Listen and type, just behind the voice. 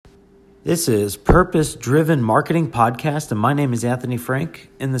This is Purpose Driven Marketing Podcast, and my name is Anthony Frank.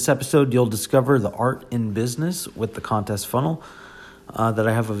 In this episode, you'll discover the art in business with the contest funnel that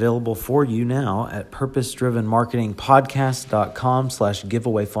I have available for you now at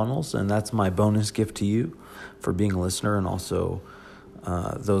purposedrivenmarketingpodcast.com/giveaway funnels, and that's my bonus gift to you for being a listener, and also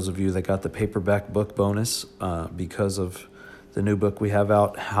those of you that got the paperback book bonus because of the new book we have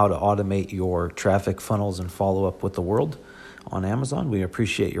out, How to Automate Your Traffic Funnels and Follow Up with the World, on Amazon. We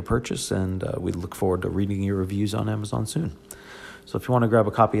appreciate your purchase, and we look forward to reading your reviews on Amazon soon. So if you want to grab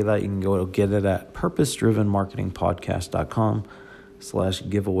a copy of that, you can go get it at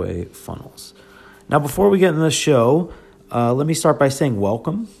purposedrivenmarketingpodcast.com/giveaway funnels. Now, before we get into the show, let me start by saying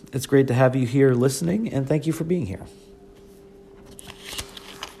welcome. It's great to have you here listening, and thank you for being here.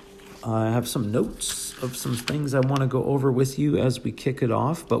 I have some notes of some things I want to go over with you as we kick it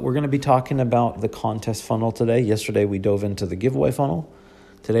off, but we're going to be talking about the contest funnel today. Yesterday, we dove into the giveaway funnel.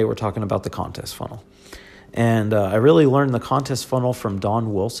 Today, we're talking about the contest funnel. And I really learned the contest funnel from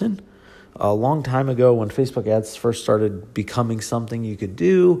Don Wilson a long time ago when Facebook ads first started becoming something you could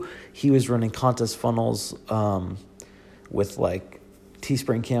do. He was running contest funnels with like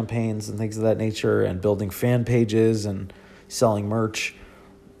Teespring campaigns and things of that nature, and building fan pages and selling merch.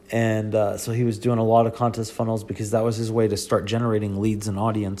 And so he was doing a lot of contest funnels because that was his way to start generating leads and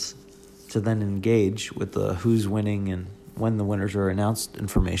audience to then engage with the who's winning and when the winners are announced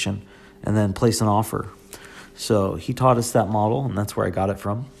information, and then place an offer. So he taught us that model, and that's where I got it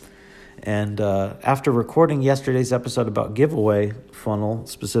from. And after recording yesterday's episode about giveaway funnel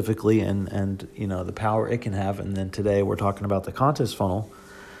specifically and you know the power it can have, and then today we're talking about the contest funnel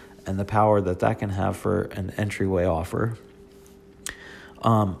and the power that can have for an entryway offer.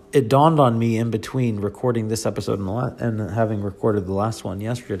 It dawned on me in between recording this episode and having recorded the last one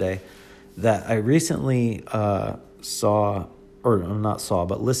yesterday that I recently listened to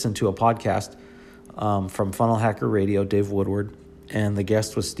a podcast from Funnel Hacker Radio, Dave Woodward, and the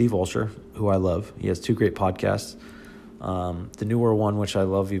guest was Steve Olsher, who I love. He has two great podcasts. The newer one, which I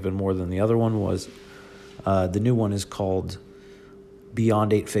love even more than the other one, was the new one is called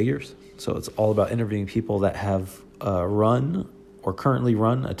Beyond 8 Figures. So it's all about interviewing people that have run or currently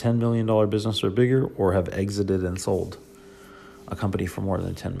run a $10 million business or bigger, or have exited and sold a company for more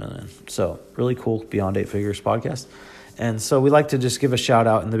than $10 million. So really cool Beyond 8 Figures podcast. And so we like to just give a shout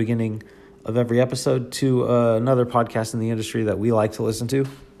out in the beginning of every episode to another podcast in the industry that we like to listen to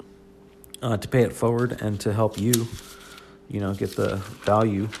pay it forward and to help you get the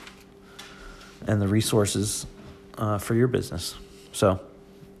value and the resources for your business. So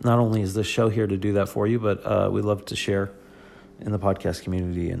not only is this show here to do that for you, but we love to share in the podcast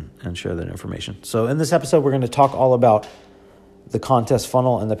community and share that information. So in this episode, we're going to talk all about the contest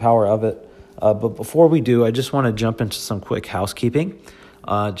funnel and the power of it. But before we do, I just want to jump into some quick housekeeping,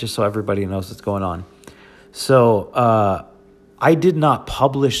 just so everybody knows what's going on. So I did not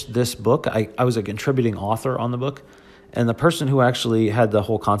publish this book. I was a contributing author on the book, and the person who actually had the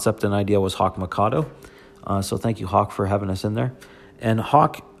whole concept and idea was Hawk Mikado. So thank you, Hawk, for having us in there. And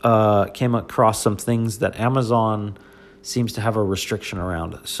Hawk came across some things that Amazon seems to have a restriction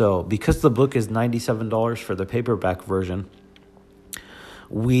around. So because the book is $97 for the paperback version,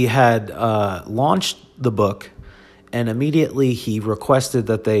 we had launched the book, and immediately he requested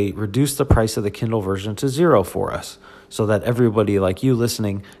that they reduce the price of the Kindle version to $0 for us, so that everybody like you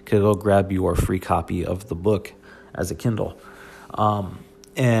listening could go grab your free copy of the book as a Kindle.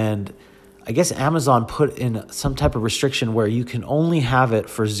 And I guess Amazon put in some type of restriction where you can only have it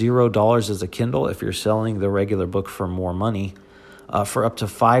for $0 as a Kindle if you're selling the regular book for more money for up to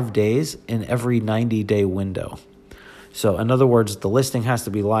 5 days in every 90-day window. So in other words, the listing has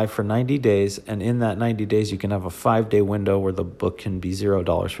to be live for 90 days, and in that 90 days, you can have a 5-day window where the book can be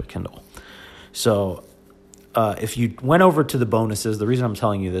 $0 for Kindle. So if you went over to the bonuses, the reason I'm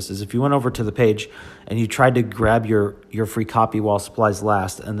telling you this is if you went over to the page and you tried to grab your free copy while supplies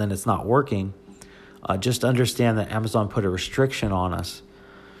last, and then it's not working, just understand that Amazon put a restriction on us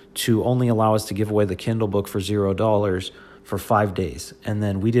to only allow us to give away the Kindle book for $0 for 5 days. And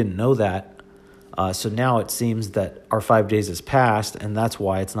then we didn't know that. So now it seems that our 5 days has passed, and that's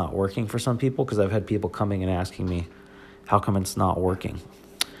why it's not working for some people, because I've had people coming and asking me, how come it's not working?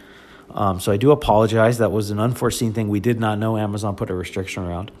 So I do apologize. That was an unforeseen thing. We did not know Amazon put a restriction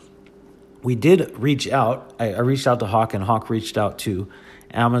around. We did reach out. I reached out to Hawk, and Hawk reached out to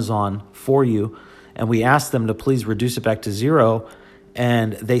Amazon for you, and we asked them to please reduce it back to $0.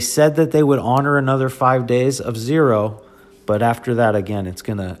 And they said that they would honor another 5 days of $0. But after that, again, it's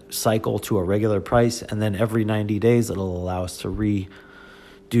going to cycle to a regular price. And then every 90 days, it'll allow us to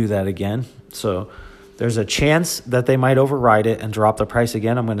redo that again. So There's a chance that they might override it and drop the price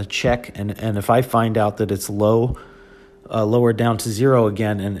again. I'm going to check, and if I find out that it's lowered down to $0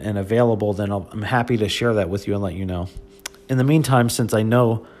 again and available, then I'm happy to share that with you and let you know. In the meantime, since I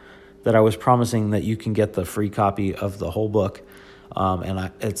know that I was promising that you can get the free copy of the whole book,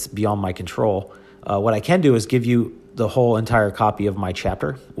 it's beyond my control, what I can do is give you the whole entire copy of my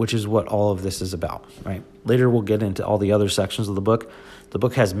chapter, which is what all of this is about, right? Later we'll get into all the other sections of the book. The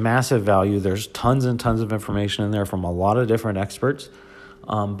book has massive value. There's tons and tons of information in there from a lot of different experts.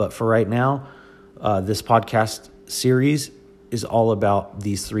 But for right now, this podcast series is all about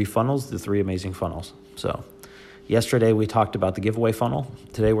these 3 funnels, the 3 amazing funnels. So yesterday we talked about the giveaway funnel.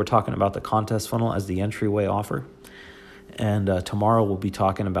 Today we're talking about the contest funnel as the entryway offer. And tomorrow we'll be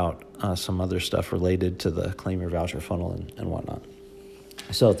talking about some other stuff related to the claim your voucher funnel and whatnot.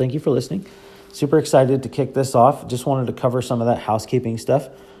 So thank you for listening. Super excited to kick this off. Just wanted to cover some of that housekeeping stuff.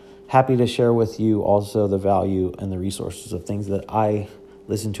 Happy to share with you also the value and the resources of things that I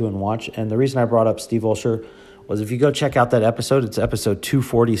listen to and watch. And the reason I brought up Steve Olsher was if you go check out that episode, it's episode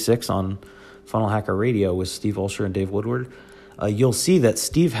 246 on Funnel Hacker Radio with Steve Olsher and Dave Woodward. You'll see that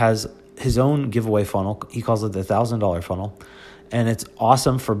Steve has his own giveaway funnel. He calls it the $1,000 funnel. And it's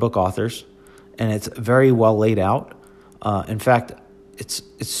awesome for book authors. And it's very well laid out. In fact, it's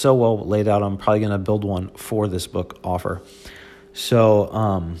so well laid out, I'm probably going to build one for this book offer. So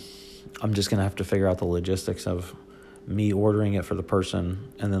I'm just going to have to figure out the logistics of me ordering it for the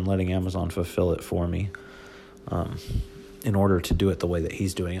person and then letting Amazon fulfill it for me in order to do it the way that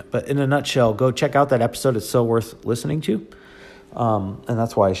he's doing it. But in a nutshell, go check out that episode. It's so worth listening to. And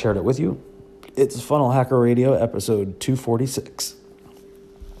that's why I shared it with you. It's Funnel Hacker Radio, episode 246.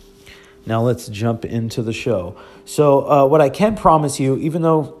 Now let's jump into the show. So what I can promise you, even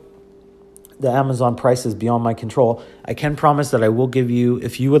though the Amazon price is beyond my control, I can promise that I will give you,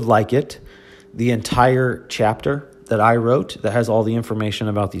 if you would like it, the entire chapter that I wrote that has all the information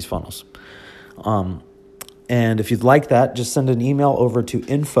about these funnels. And if you'd like that, just send an email over to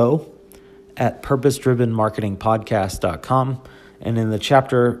info@purposedrivenmarketingpodcast.com. And in the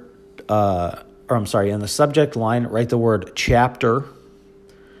chapter, in the subject line, write the word chapter.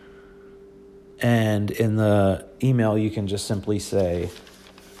 And in the email, you can just simply say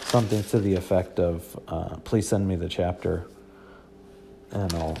something to the effect of, please send me the chapter,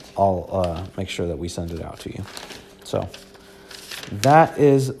 and I'll make sure that we send it out to you. So that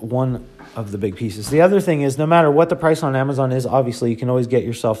is one of the big pieces. The other thing is, no matter what the price on Amazon is, obviously you can always get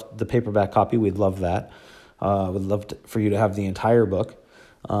yourself the paperback copy. We'd love that. Would love for you to have the entire book.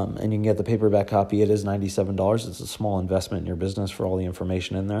 And you can get the paperback copy. It is $97. It's a small investment in your business for all the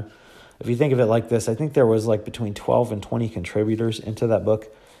information in there. If you think of it like this, I think there was like between 12 and 20 contributors into that book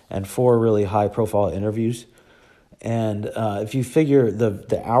and 4 really high-profile interviews. And if you figure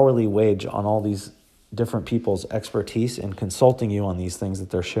the hourly wage on all these different people's expertise in consulting you on these things that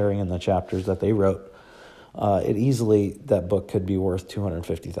they're sharing in the chapters that they wrote, that book could be worth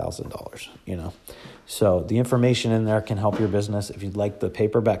 $250,000, So the information in there can help your business. If you'd like the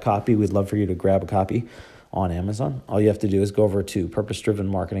paperback copy, we'd love for you to grab a copy on Amazon. All you have to do is go over to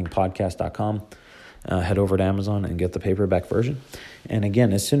purposedrivenmarketingpodcast.com, head over to Amazon and get the paperback version. And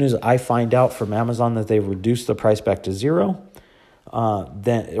again, as soon as I find out from Amazon that they've reduced the price back to $0,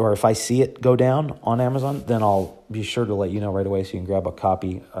 or if I see it go down on Amazon, then I'll be sure to let you know right away so you can grab a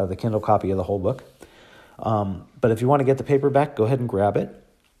copy, the Kindle copy of the whole book. But if you want to get the paperback, go ahead and grab it.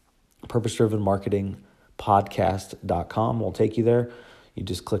 purposedrivenmarketingpodcast.com will take you there. You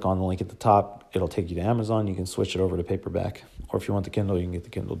just click on the link at the top. It'll take you to Amazon. You can switch it over to paperback. Or if you want the Kindle, you can get the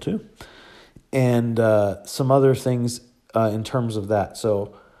Kindle too. And some other things in terms of that.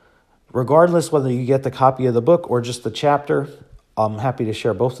 So regardless whether you get the copy of the book or just the chapter, I'm happy to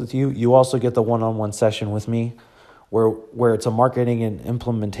share both with you. You also get the one-on-one session with me where it's a marketing and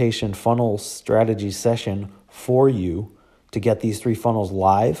implementation funnel strategy session for you to get these 3 funnels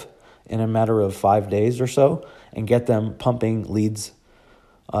live in a matter of 5 days or so and get them pumping leads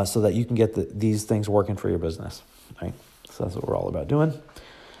so that you can get these things working for your business. Right? So that's what we're all about doing.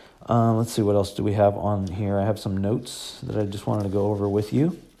 Let's see, what else do we have on here? I have some notes that I just wanted to go over with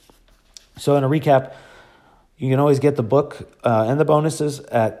you. So in a recap, you can always get the book and the bonuses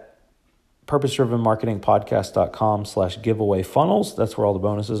at purposedrivenmarketingpodcast.com/giveaway funnels. That's where all the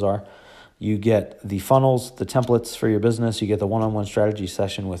bonuses are. You get the funnels, the templates for your business. You get the one-on-one strategy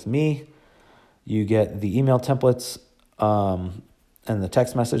session with me. You get the email templates and the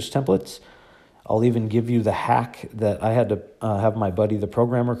text message templates. I'll even give you the hack that I had to have my buddy, the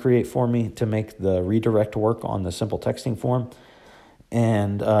programmer, create for me to make the redirect work on the simple texting form.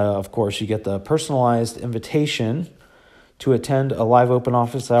 And, of course, you get the personalized invitation to attend a live open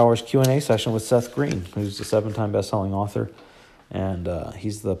office hours Q&A session with Seth Green, who's a 7-time best-selling author. And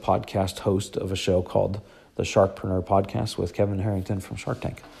he's the podcast host of a show called the Sharkpreneur Podcast with Kevin Harrington from Shark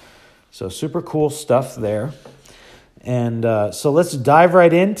Tank. So super cool stuff there. And so let's dive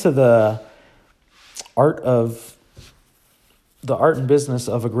right into the art and business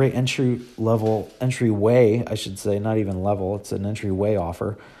of a great entryway, I should say, not even level, it's an entryway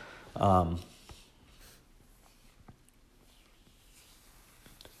offer.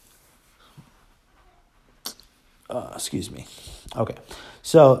 Excuse me. Okay.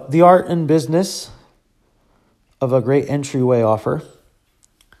 So the art and business of a great entryway offer,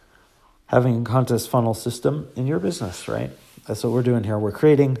 having a contest funnel system in your business, right? That's what we're doing here. We're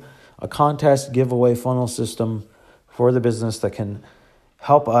creating a contest giveaway funnel system for the business that can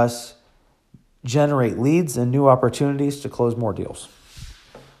help us generate leads and new opportunities to close more deals.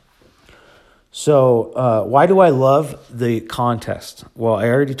 So why do I love the contest? Well, I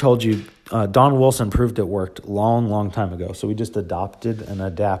already told you, Don Wilson proved it worked long time ago. So we just adopted and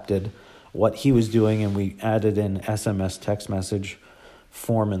adapted what he was doing, and we added in SMS text message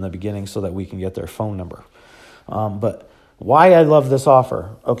form in the beginning so that we can get their phone number. But why I love this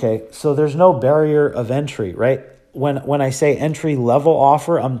offer? Okay, so there's no barrier of entry, right? When I say entry level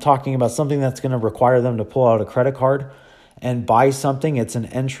offer, I'm talking about something that's going to require them to pull out a credit card and buy something. It's an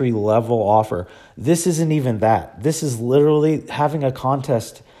entry level offer. This isn't even that. This is literally, having a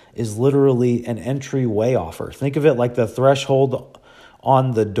contest is literally an entryway offer. Think of it like the threshold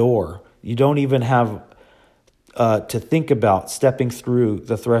on the door. You don't even have to think about stepping through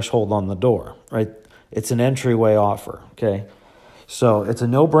the threshold on the door, right? It's an entryway offer, okay? So it's a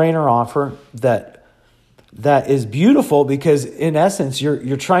no-brainer offer that is beautiful because in essence,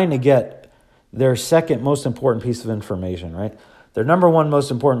 you're trying to get their second most important piece of information, right? Their number one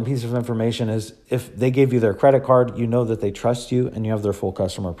most important piece of information is if they gave you their credit card, you know that they trust you and you have their full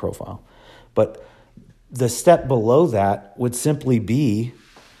customer profile. But the step below that would simply be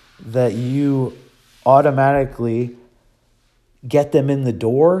that you automatically get them in the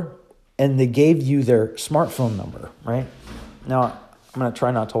door and they gave you their smartphone number, right? Now, I'm going to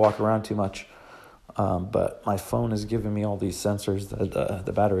try not to walk around too much, but my phone is giving me all these sensors that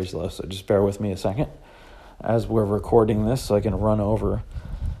the battery's low, so just bear with me a second as we're recording this so I can run over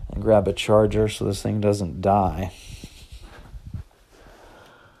and grab a charger so this thing doesn't die.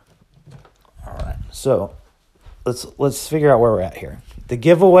 All right, so let's figure out where we're at here. The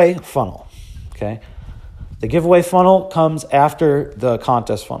giveaway funnel, okay? The giveaway funnel comes after the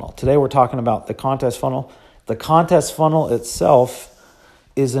contest funnel. Today we're talking about the contest funnel. The contest funnel itself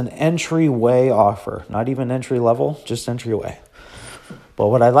is an entryway offer, not even entry level, just entryway. But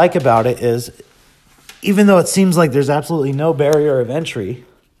what I like about it is, even though it seems like there's absolutely no barrier of entry,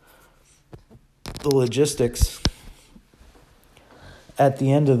 the logistics at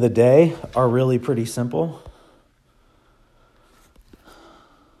the end of the day are really pretty simple.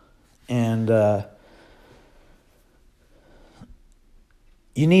 And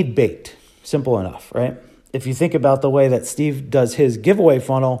you need bait. Simple enough, right? If you think about the way that Steve does his giveaway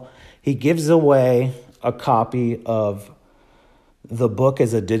funnel, he gives away a copy of the book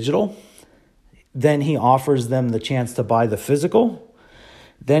as a digital. Then he offers them the chance to buy the physical.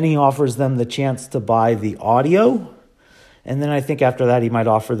 Then he offers them the chance to buy the audio. And then I think after that, he might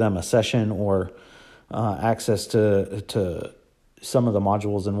offer them a session or access to some of the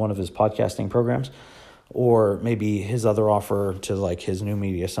modules in one of his podcasting programs, or maybe his other offer to like his New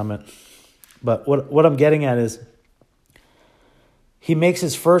Media Summit. But what I'm getting at is he makes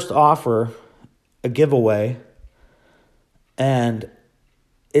his first offer a giveaway, and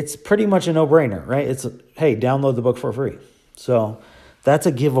it's pretty much a no-brainer, right? It's, hey, download the book for free. So that's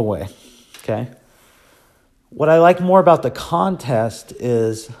a giveaway, okay? What I like more about the contest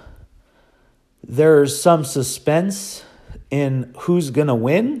is there's some suspense in who's going to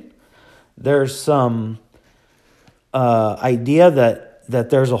win. There's some idea that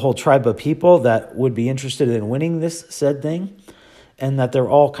there's a whole tribe of people that would be interested in winning this said thing, and that they're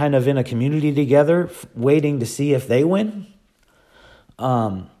all kind of in a community together waiting to see if they win.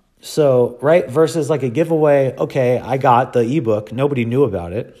 So, right, versus like a giveaway, okay, I got the ebook, nobody knew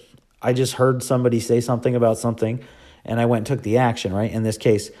about it. I just heard somebody say something about something, and I went and took the action, right? In this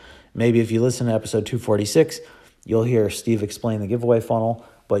case, maybe if you listen to episode 246, you'll hear Steve explain the giveaway funnel,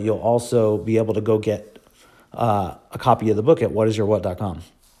 but you'll also be able to go get a copy of the book at whatisyourwhat.com.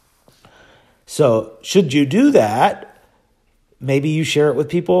 So should you do that, maybe you share it with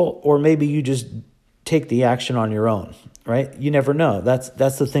people, or maybe you just take the action on your own, right? You never know. That's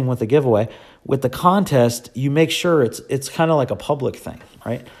the thing with the giveaway. With the contest, you make sure it's kind of like a public thing,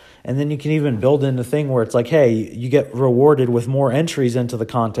 right? And then you can even build in a thing where it's like, hey, you get rewarded with more entries into the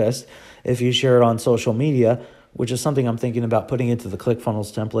contest if you share it on social media, which is something I'm thinking about putting into the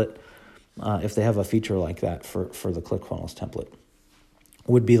ClickFunnels template. If they have a feature like that for the ClickFunnels template,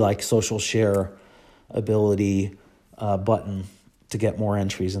 would be like social share ability button to get more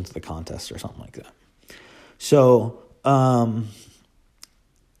entries into the contest or something like that. So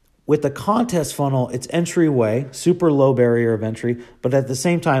with the contest funnel, it's entryway, super low barrier of entry, but at the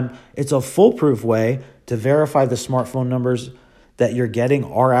same time, it's a foolproof way to verify the smartphone numbers that you're getting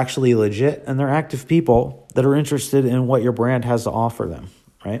are actually legit and they're active people that are interested in what your brand has to offer them,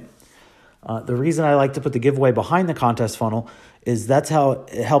 right? The reason I like to put the giveaway behind the contest funnel is that's how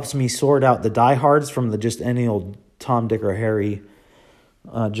it helps me sort out the diehards from the just any old Tom, Dick, or Harry,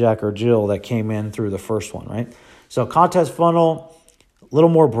 Jack, or Jill that came in through the first one, right? So contest funnel, a little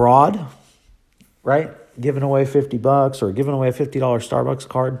more broad, right? Giving away $50 or giving away a $50 Starbucks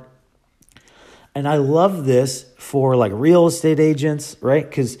card. And I love this for like real estate agents, right?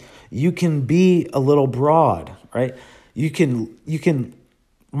 Because you can be a little broad, right? You can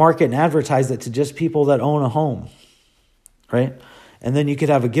market and advertise it to just people that own a home, right? And then you could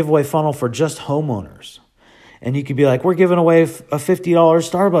have a giveaway funnel for just homeowners. And you could be like, we're giving away a $50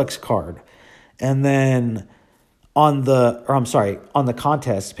 Starbucks card. And then on the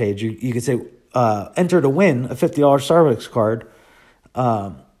contest page, you could say, enter to win a $50 Starbucks card.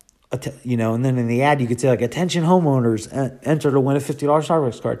 And then in the ad, you could say like, attention homeowners, enter to win a $50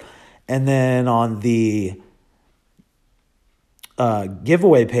 Starbucks card. And then on the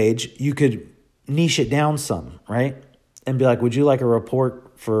giveaway page, you could niche it down some, right? And be like, would you like a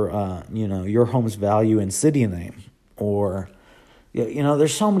report for, your home's value and city name? Or,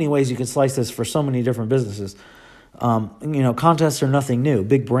 there's so many ways you can slice this for so many different businesses. Contests are nothing new.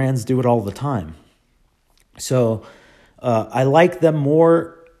 Big brands do it all the time. So I like them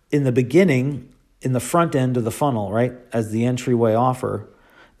more in the beginning, in the front end of the funnel, right, as the entryway offer.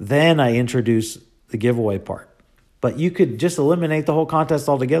 Then I introduce the giveaway part. But you could just eliminate the whole contest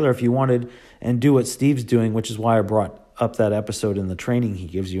altogether if you wanted and do what Steve's doing, which is why I brought up that episode in the training he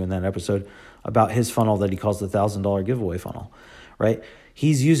gives you in that episode about his funnel that he calls the $1,000 giveaway funnel, right?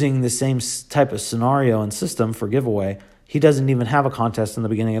 He's using the same type of scenario and system for giveaway. He doesn't even have a contest in the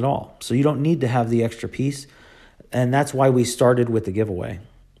beginning at all. So you don't need to have the extra piece. And that's why we started with the giveaway,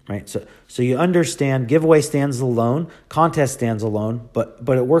 right? So you understand giveaway stands alone, contest stands alone, but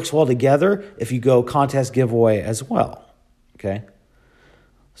it works well together if you go contest giveaway as well, okay?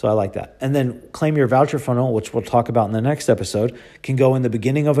 So I like that. And then claim your voucher funnel, which we'll talk about in the next episode, can go in the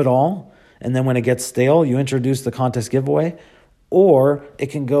beginning of it all. And then when it gets stale, you introduce the contest giveaway, or it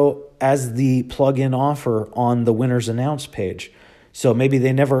can go as the plug-in offer on the winners announced page. So maybe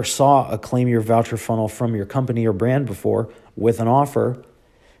they never saw a claim your voucher funnel from your company or brand before with an offer,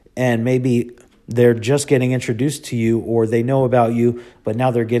 and maybe they're just getting introduced to you, or they know about you, but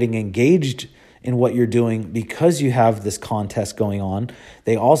now they're getting engaged in what you're doing because you have this contest going on.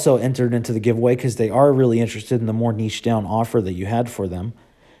 They also entered into the giveaway because they are really interested in the more niche down offer that you had for them.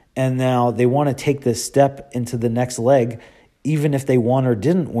 And now they want to take this step into the next leg, even if they won or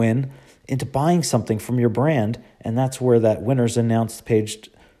didn't win, into buying something from your brand. And that's where that winners announced page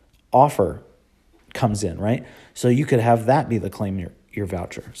offer comes in, right? So you could have that be the claim your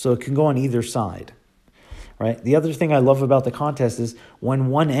voucher. So it can go on either side, right? The other thing I love about the contest is when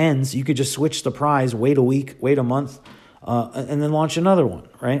one ends, you could just switch the prize, wait a week, wait a month, and then launch another one,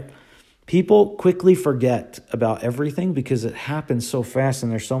 right? People quickly forget about everything because it happens so fast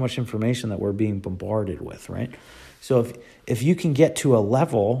and there's so much information that we're being bombarded with, right? So if you can get to a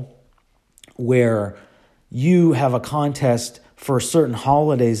level where you have a contest for certain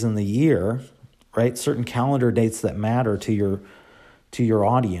holidays in the year, right? Certain calendar dates that matter to your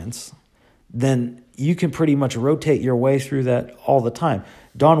audience, then you can pretty much rotate your way through that all the time.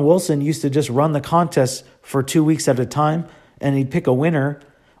 Don Wilson used to just run the contest for 2 weeks at a time, and he'd pick a winner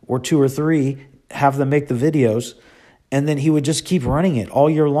or two or three, have them make the videos, and then he would just keep running it all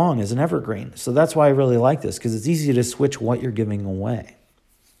year long as an evergreen. So that's why I really like this, because it's easy to switch what you're giving away,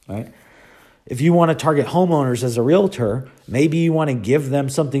 right? If you want to target homeowners as a realtor, maybe you want to give them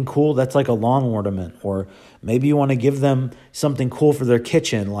something cool that's like a lawn ornament, or maybe you want to give them something cool for their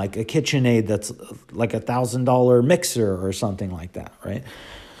kitchen, like a KitchenAid that's like $1,000 mixer or something like that, right?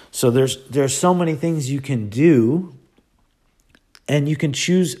 So there's so many things you can do, and you can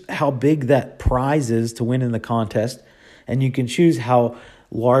choose how big that prize is to win in the contest, and you can choose how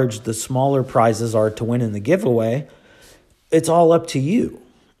large the smaller prizes are to win in the giveaway. It's all up to you.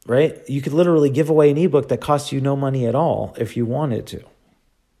 Right? You could literally give away an ebook that costs you no money at all if you wanted to.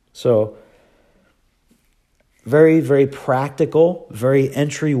 So Very, very practical, very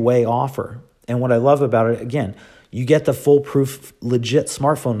entryway offer. And what I love about it, again, you get the foolproof, legit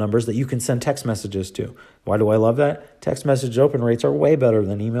smartphone numbers that you can send text messages to. Why do I love that? Text message open rates are way better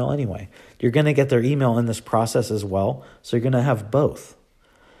than email anyway. You're going to get their email in this process as well, so you're going to have both.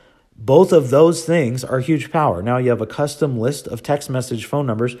 Both of those things are huge power. Now you have a custom list of text message phone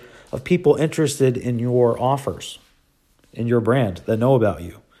numbers of people interested in your offers, in your brand, that know about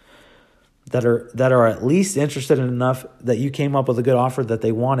you, that are at least interested enough that you came up with a good offer that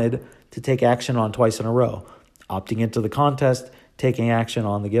they wanted to take action on twice in a row. Opting into the contest, taking action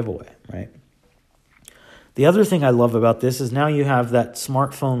on the giveaway, right? The other thing I love about this is now you have that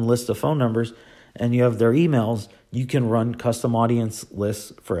smartphone list of phone numbers and you have their emails. You can run custom audience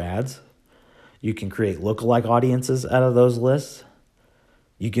lists for ads. You can create lookalike audiences out of those lists.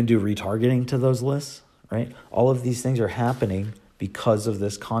 You can do retargeting to those lists, right? All of these things are happening because of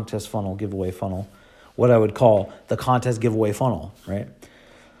this contest funnel, giveaway funnel, what I would call the contest giveaway funnel, right?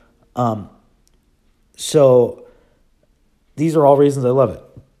 So these are all reasons I love it.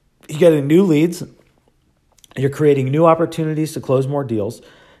 You're getting new leads. You're creating new opportunities to close more deals.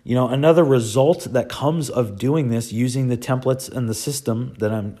 You know, another result that comes of doing this, using the templates and the system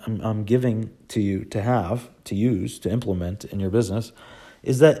that I'm giving to you to have, to use, to implement in your business,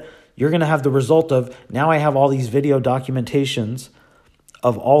 is that you're going to have the result of, now I have all these video documentations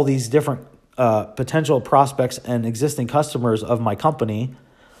of all these different potential prospects and existing customers of my company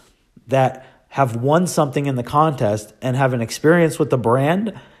that have won something in the contest and have an experience with the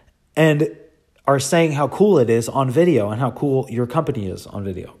brand and are saying how cool it is on video and how cool your company is on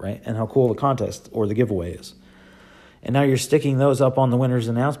video, right? And how cool the contest or the giveaway is. And now you're sticking those up on the winner's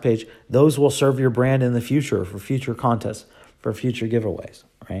announce page. Those will serve your brand in the future for future contests, for future giveaways,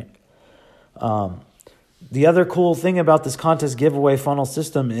 right? The other cool thing about this contest giveaway funnel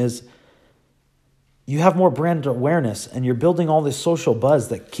system is you have more brand awareness and you're building all this social buzz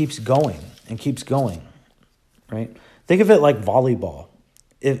that keeps going and keeps going, right? Think of it like volleyball.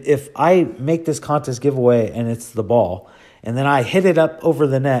 If I make this contest giveaway and it's the ball, and then I hit it up over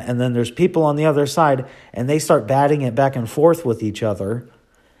the net, and then there's people on the other side, and they start batting it back and forth with each other,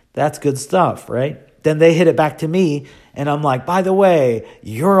 that's good stuff, right? Then they hit it back to me, and I'm like, by the way,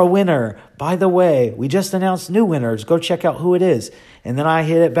 you're a winner. By the way, we just announced new winners. Go check out who it is. And then I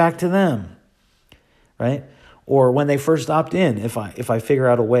hit it back to them, right? Or when they first opt in, if I figure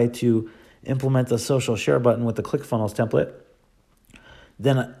out a way to implement the social share button with the ClickFunnels template,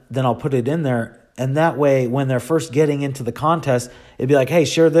 then I'll put it in there. And that way, when they're first getting into the contest, it'd be like, hey,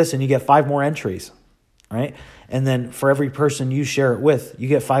 share this and you get 5 more entries, right? And then for every person you share it with, you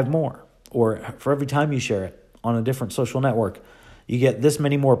get 5 more. Or for every time you share it on a different social network, you get this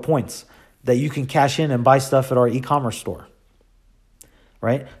many more points that you can cash in and buy stuff at our e-commerce store,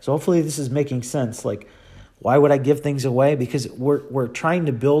 right? So hopefully this is making sense. Like, why would I give things away? Because we're trying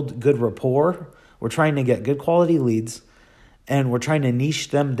to build good rapport. We're trying to get good quality leads. And we're trying to niche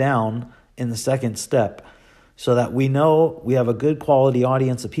them down in the second step so that we know we have a good quality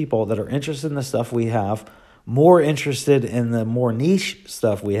audience of people that are interested in the stuff we have, more interested in the more niche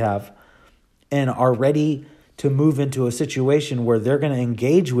stuff we have, and are ready to move into a situation where they're going to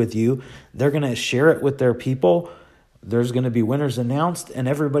engage with you. They're going to share it with their people. There's going to be winners announced, and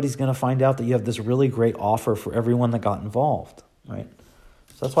everybody's going to find out that you have this really great offer for everyone that got involved, right?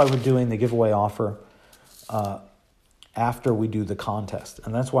 So that's why we're doing the giveaway offer after we do the contest.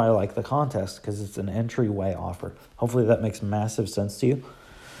 And that's why I like the contest, because it's an entryway offer. Hopefully that makes massive sense to you.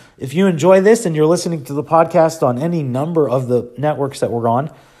 If you enjoy this and you're listening to the podcast on any number of the networks that we're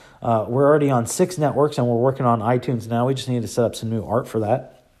on, we're already on 6 networks and we're working on iTunes now. We just need to set up some new art for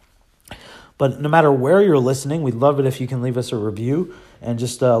that. But no matter where you're listening, we'd love it if you can leave us a review and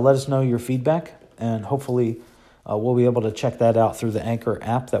just let us know your feedback. And hopefully we'll be able to check that out through the Anchor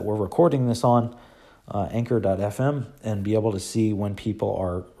app that we're recording this on. Anchor.fm, and be able to see when people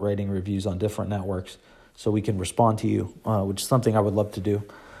are writing reviews on different networks so we can respond to you, which is something I would love to do.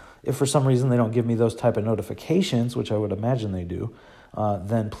 If for some reason they don't give me those type of notifications, which I would imagine they do,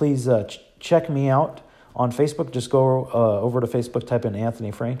 then please check me out on Facebook. Just go over to Facebook, type in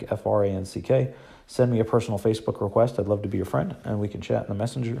Anthony Frank, Franck, send me a personal Facebook request. I'd love to be your friend, and we can chat in the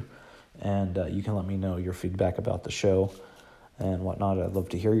messenger, and you can let me know your feedback about the show and whatnot. I'd love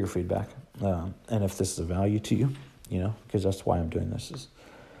to hear your feedback. And if this is of value to you, because that's why I'm doing this, is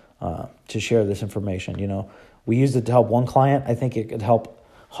to share this information. We used it to help one client. I think it could help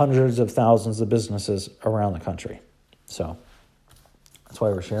hundreds of thousands of businesses around the country. So that's why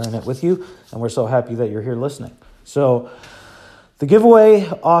we're sharing it with you. And we're so happy that you're here listening. So the giveaway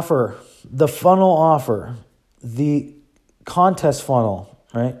offer, the funnel offer, the contest funnel,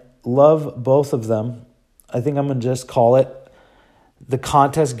 right? Love both of them. I think I'm going to just call it the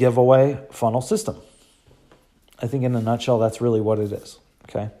contest giveaway funnel system. I think in a nutshell, that's really what it is.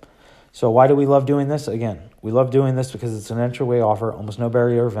 Okay. So why do we love doing this? Again, we love doing this because it's an entryway offer, almost no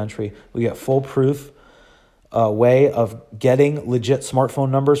barrier of entry. We get foolproof way of getting legit smartphone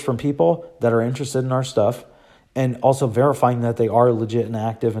numbers from people that are interested in our stuff, and also verifying that they are legit and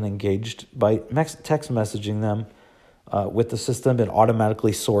active and engaged by text messaging them with the system. It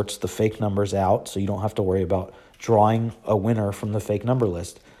automatically sorts the fake numbers out, so you don't have to worry about drawing a winner from the fake number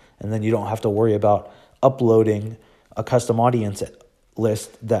list. And then you don't have to worry about uploading a custom audience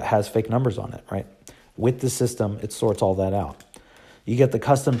list that has fake numbers on it, right? With the system, it sorts all that out. You get the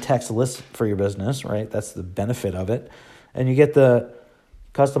custom text list for your business, right? That's the benefit of it. And you get the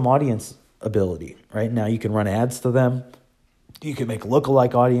custom audience ability, right? Now you can run ads to them. You can make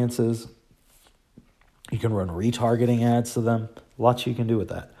lookalike audiences. You can run retargeting ads to them. Lots you can do with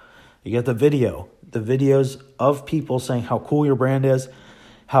that. You get the videos of people saying how cool your brand is,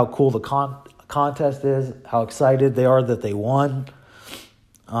 how cool the contest is, how excited they are that they won.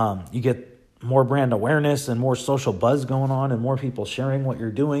 You get more brand awareness and more social buzz going on and more people sharing what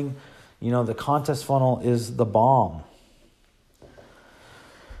you're doing. You know, the contest funnel is the bomb.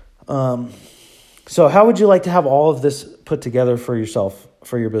 So how would you like to have all of this put together for yourself,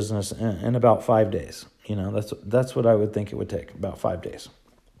 for your business in about 5 days? You know, that's what I would think it would take, about 5 days.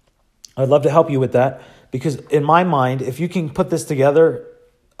 I'd love to help you with that because in my mind, if you can put this together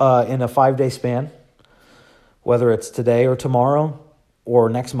in a 5-day span, whether it's today or tomorrow or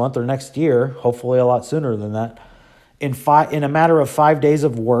next month or next year, hopefully a lot sooner than that, in a matter of 5 days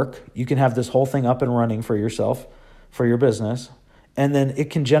of work, you can have this whole thing up and running for yourself, for your business, and then it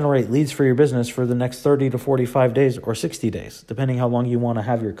can generate leads for your business for the next 30 to 45 days or 60 days, depending how long you want to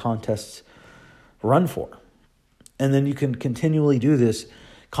have your contests run for. And then you can continually do this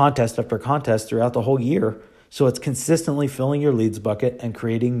contest after contest throughout the whole year. So it's consistently filling your leads bucket and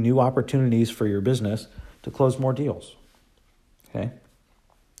creating new opportunities for your business to close more deals. Okay.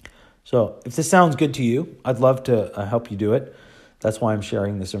 So if this sounds good to you, I'd love to help you do it. That's why I'm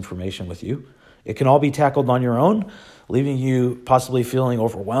sharing this information with you. It can all be tackled on your own, leaving you possibly feeling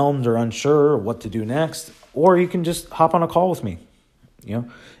overwhelmed or unsure what to do next. Or you can just hop on a call with me. You know,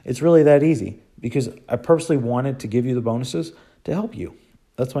 it's really that easy because I purposely wanted to give you the bonuses to help you.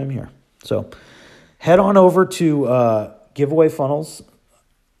 That's why I'm here. So head on over to giveaway funnels.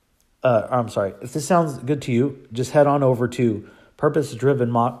 If this sounds good to you, just head on over to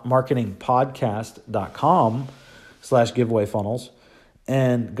purposedrivenmarketingpodcast.com/giveaway funnels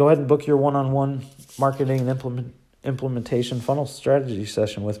and go ahead and book your one-on-one marketing and implementation funnel strategy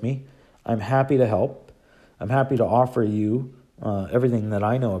session with me. I'm happy to help. I'm happy to offer you everything that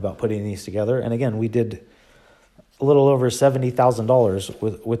I know about putting these together. And again, we did a little over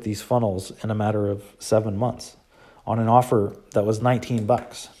 $70,000 with these funnels in a matter of 7 months on an offer that was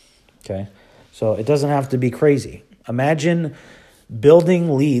 $19. Okay. So it doesn't have to be crazy. Imagine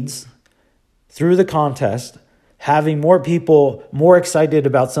building leads through the contest, having more people more excited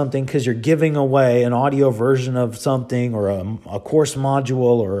about something because you're giving away an audio version of something or a course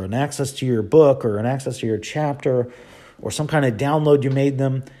module or an access to your book or an access to your chapter or some kind of download you made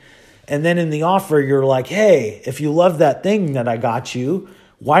them. And then in the offer, you're like, hey, if you love that thing that I got you,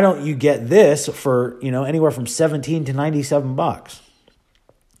 why don't you get this for, anywhere from $17 to $97?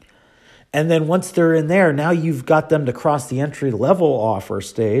 And then once they're in there, now you've got them to cross the entry level offer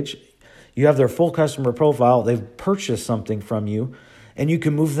stage. You have their full customer profile. They've purchased something from you, and you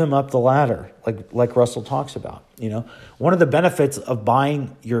can move them up the ladder, like Russell talks about. One of the benefits of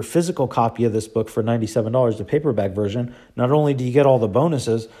buying your physical copy of this book for $97, the paperback version, not only do you get all the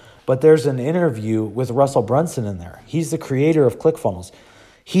bonuses, but there's an interview with Russell Brunson in there. He's the creator of ClickFunnels.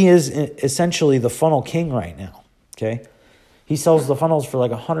 He is essentially the funnel king right now. Okay. He sells the funnels for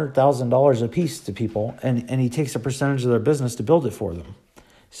like $100,000 a piece to people, and he takes a percentage of their business to build it for them.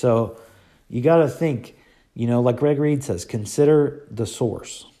 So you got to think, like Greg Reed says, consider the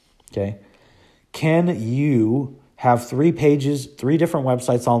source. Okay. Can you have 3 pages, 3 different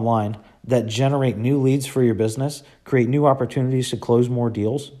websites online that generate new leads for your business, create new opportunities to close more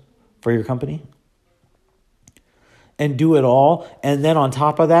deals for your company, and do it all? And then on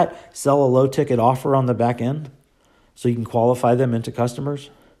top of that, sell a low ticket offer on the back end so you can qualify them into customers?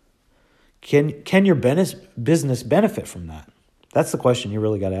 Can your business benefit from that? That's the question you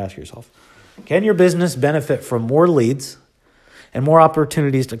really got to ask yourself. Can your business benefit from more leads and more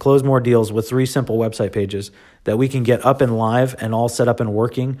opportunities to close more deals with 3 simple website pages that we can get up and live and all set up and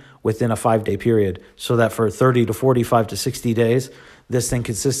working within a 5-day period, so that for 30 to 45 to 60 days, this thing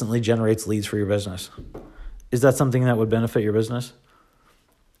consistently generates leads for your business? Is that something that would benefit your business?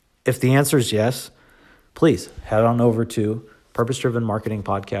 If the answer is yes, please head on over to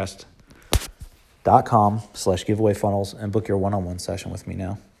purposedrivenmarketingpodcast.com/giveaway funnels and book your one-on-one session with me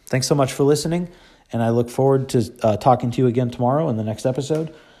now. Thanks so much for listening, and I look forward to talking to you again tomorrow in the next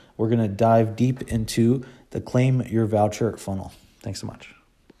episode. We're going to dive deep into the Claim Your Voucher funnel. Thanks so much.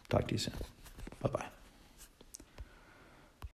 Talk to you soon. Bye-bye.